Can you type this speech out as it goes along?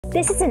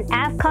This is an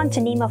Avcon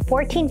to NEMA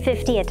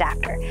 1450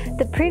 adapter.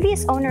 The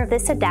previous owner of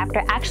this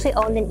adapter actually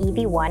owned an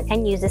EV1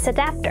 and used this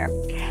adapter.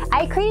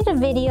 I created a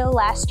video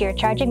last year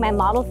charging my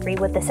Model 3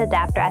 with this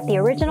adapter at the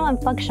original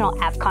and functional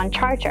Avcon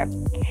charger.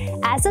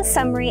 As a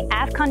summary,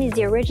 Avcon is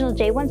the original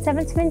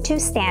J1772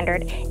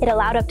 standard. It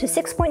allowed up to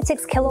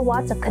 6.6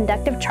 kilowatts of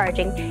conductive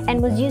charging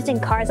and was used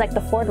in cars like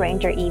the Ford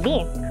Ranger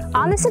EV.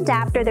 On this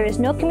adapter, there is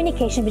no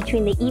communication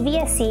between the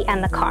EVSE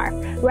and the car.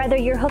 Rather,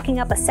 you're hooking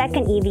up a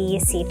second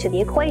EVSE to the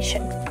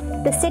equation.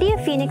 The City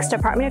of Phoenix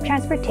Department of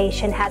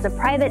Transportation has a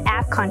private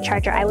Avcon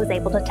charger I was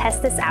able to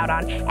test this out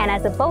on, and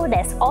as a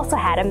bonus, also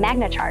had a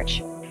Magna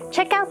charge.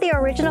 Check out the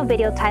original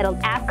video titled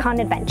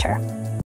Avcon Adventure.